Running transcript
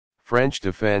French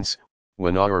defense,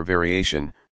 Winawer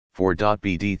variation,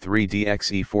 4.Bd3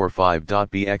 dxe4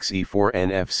 5.Bxe4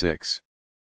 and f6.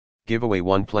 Giveaway.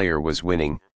 One player was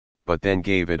winning, but then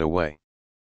gave it away.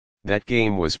 That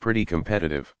game was pretty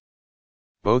competitive.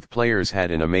 Both players had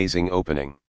an amazing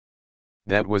opening.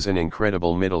 That was an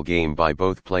incredible middle game by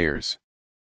both players.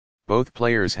 Both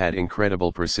players had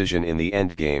incredible precision in the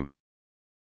end game.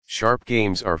 Sharp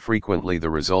games are frequently the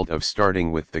result of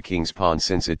starting with the king's pawn,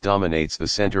 since it dominates the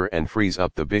center and frees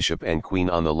up the bishop and queen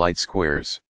on the light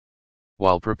squares.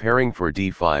 While preparing for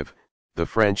d5, the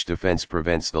French defense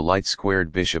prevents the light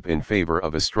squared bishop in favor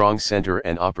of a strong center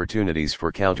and opportunities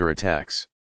for counterattacks.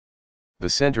 The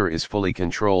center is fully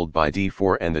controlled by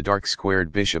d4 and the dark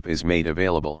squared bishop is made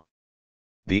available.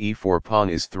 The e4 pawn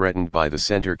is threatened by the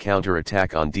center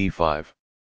counterattack on d5.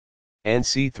 And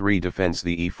c3 defends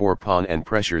the e4 pawn and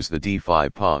pressures the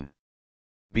d5 pawn.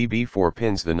 b4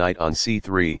 pins the knight on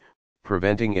c3,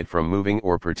 preventing it from moving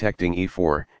or protecting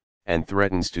e4, and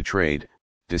threatens to trade,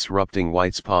 disrupting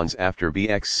white's pawns after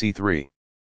bxc3.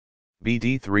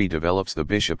 bd3 develops the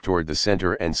bishop toward the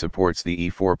center and supports the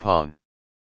e4 pawn.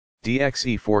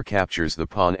 dxe4 captures the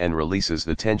pawn and releases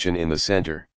the tension in the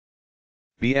center.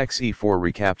 bxe4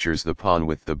 recaptures the pawn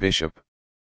with the bishop.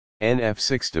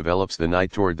 f6 develops the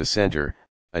knight toward the center,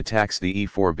 attacks the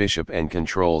e4 bishop and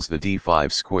controls the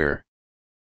d5 square.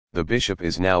 The bishop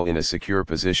is now in a secure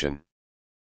position.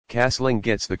 Castling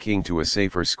gets the king to a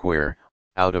safer square,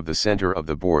 out of the center of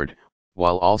the board,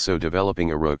 while also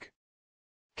developing a rook.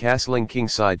 Castling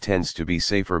kingside tends to be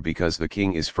safer because the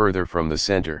king is further from the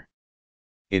center.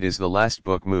 It is the last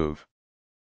book move.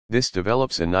 This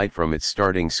develops a knight from its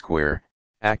starting square,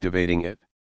 activating it.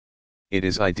 It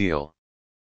is ideal.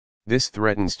 This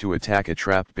threatens to attack a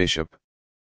trapped bishop.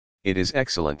 It is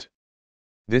excellent.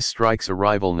 This strikes a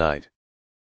rival knight.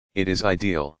 It is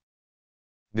ideal.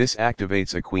 This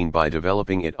activates a queen by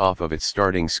developing it off of its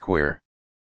starting square.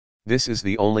 This is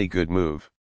the only good move.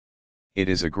 It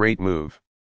is a great move.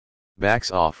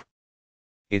 Backs off.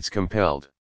 It's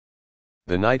compelled.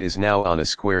 The knight is now on a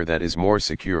square that is more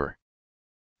secure.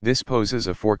 This poses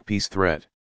a fork piece threat.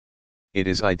 It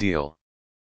is ideal.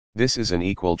 This is an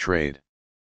equal trade.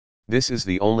 This is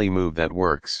the only move that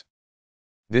works.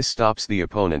 This stops the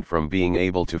opponent from being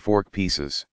able to fork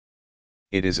pieces.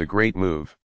 It is a great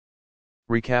move.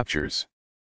 Recaptures.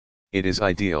 It is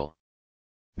ideal.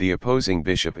 The opposing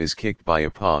bishop is kicked by a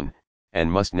pawn,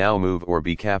 and must now move or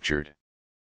be captured.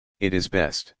 It is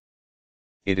best.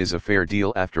 It is a fair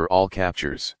deal after all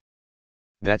captures.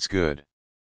 That's good.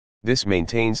 This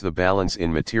maintains the balance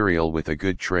in material with a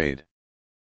good trade.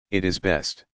 It is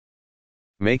best.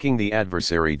 Making the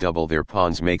adversary double their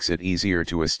pawns makes it easier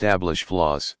to establish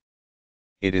flaws.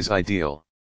 It is ideal.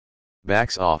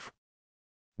 Backs off.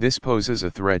 This poses a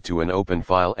threat to an open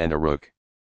file and a rook.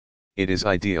 It is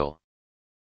ideal.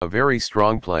 A very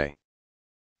strong play.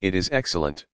 It is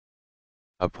excellent.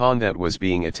 A pawn that was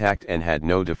being attacked and had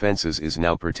no defenses is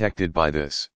now protected by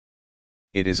this.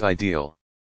 It is ideal.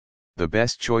 The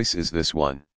best choice is this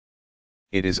one.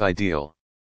 It is ideal.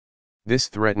 This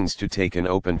threatens to take an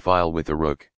open file with a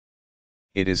rook.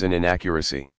 It is an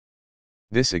inaccuracy.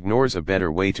 This ignores a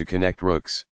better way to connect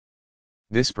rooks.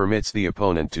 This permits the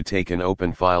opponent to take an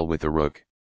open file with a rook.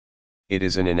 It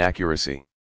is an inaccuracy.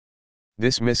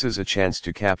 This misses a chance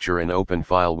to capture an open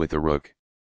file with a rook.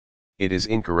 It is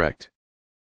incorrect.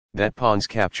 That pawn's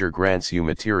capture grants you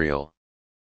material.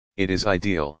 It is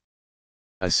ideal.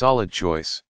 A solid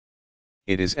choice.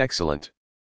 It is excellent.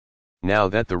 Now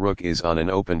that the rook is on an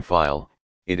open file,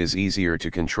 it is easier to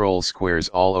control squares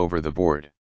all over the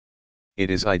board.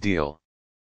 It is ideal.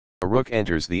 A rook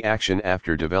enters the action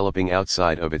after developing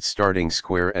outside of its starting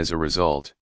square as a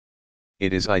result.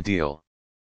 It is ideal.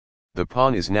 The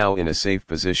pawn is now in a safe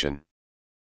position.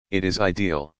 It is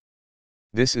ideal.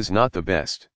 This is not the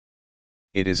best.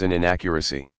 It is an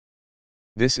inaccuracy.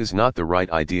 This is not the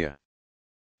right idea.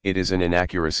 It is an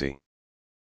inaccuracy.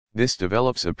 This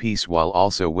develops a piece while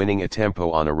also winning a tempo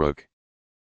on a rook.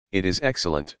 It is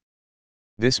excellent.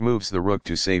 This moves the rook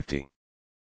to safety.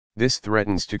 This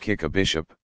threatens to kick a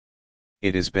bishop.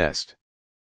 It is best.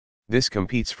 This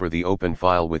competes for the open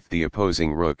file with the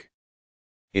opposing rook.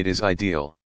 It is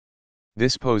ideal.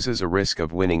 This poses a risk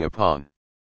of winning a pawn.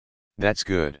 That's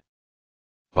good.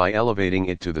 By elevating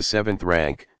it to the 7th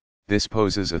rank, this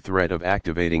poses a threat of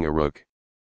activating a rook.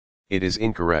 It is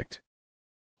incorrect.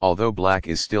 Although black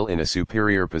is still in a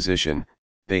superior position,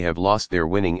 they have lost their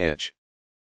winning edge.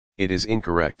 It is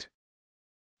incorrect.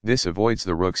 This avoids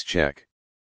the rook's check.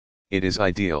 It is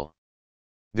ideal.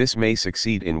 This may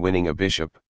succeed in winning a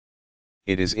bishop.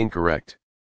 It is incorrect.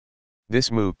 This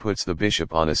move puts the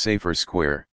bishop on a safer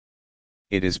square.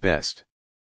 It is best.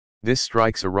 This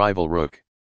strikes a rival rook.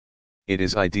 It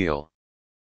is ideal.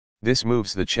 This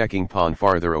moves the checking pawn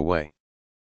farther away.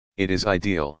 It is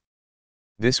ideal.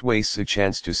 This wastes a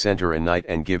chance to center a knight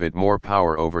and give it more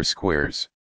power over squares.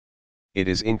 It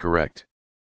is incorrect.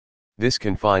 This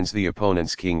confines the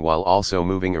opponent's king while also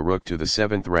moving a rook to the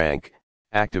 7th rank,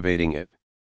 activating it.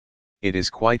 It is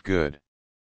quite good.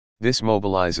 This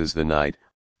mobilizes the knight,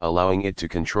 allowing it to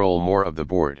control more of the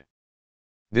board.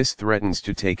 This threatens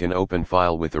to take an open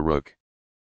file with the rook.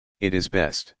 It is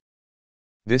best.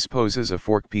 This poses a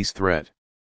fork piece threat.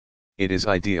 It is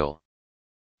ideal.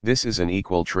 This is an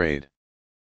equal trade.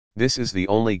 This is the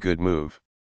only good move.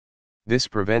 This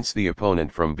prevents the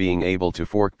opponent from being able to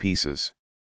fork pieces.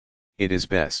 It is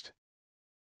best.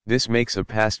 This makes a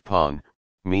passed pawn,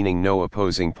 meaning no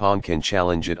opposing pawn can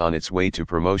challenge it on its way to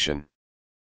promotion.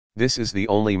 This is the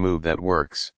only move that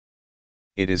works.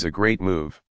 It is a great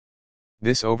move.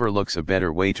 This overlooks a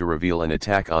better way to reveal an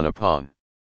attack on a pawn.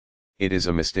 It is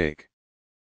a mistake.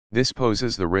 This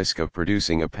poses the risk of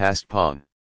producing a passed pawn.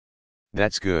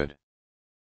 That's good.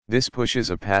 This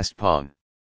pushes a passed pawn.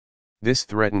 This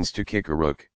threatens to kick a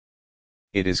rook.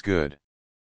 It is good.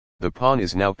 The pawn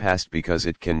is now passed because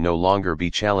it can no longer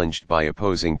be challenged by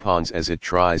opposing pawns as it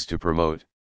tries to promote.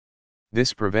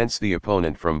 This prevents the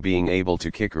opponent from being able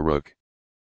to kick a rook.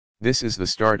 This is the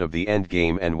start of the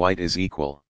endgame and white is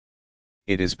equal.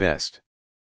 It is best.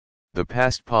 The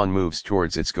passed pawn moves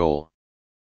towards its goal.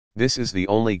 This is the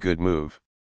only good move.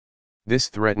 This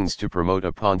threatens to promote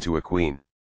a pawn to a queen.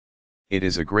 It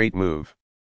is a great move.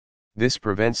 This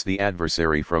prevents the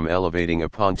adversary from elevating a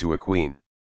pawn to a queen.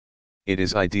 It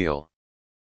is ideal.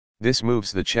 This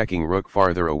moves the checking rook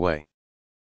farther away.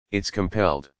 It's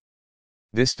compelled.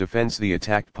 This defends the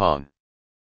attacked pawn.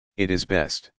 It is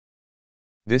best.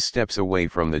 This steps away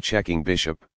from the checking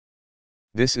bishop.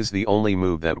 This is the only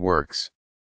move that works.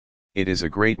 It is a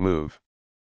great move.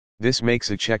 This makes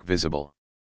a check visible.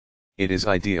 It is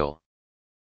ideal.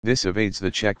 This evades the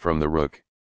check from the rook.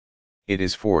 It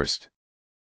is forced.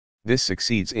 This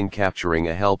succeeds in capturing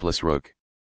a helpless rook.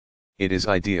 It is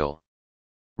ideal.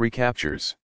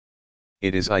 Recaptures.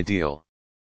 It is ideal.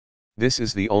 This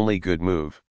is the only good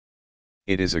move.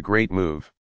 It is a great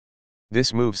move.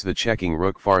 This moves the checking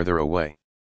rook farther away.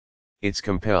 It's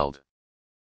compelled.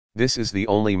 This is the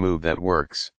only move that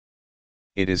works.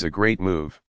 It is a great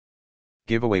move.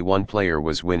 Giveaway. One player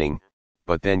was winning,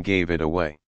 but then gave it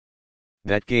away.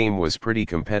 That game was pretty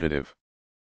competitive.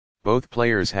 Both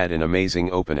players had an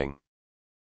amazing opening.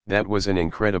 That was an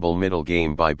incredible middle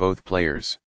game by both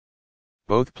players.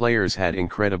 Both players had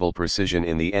incredible precision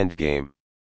in the end game.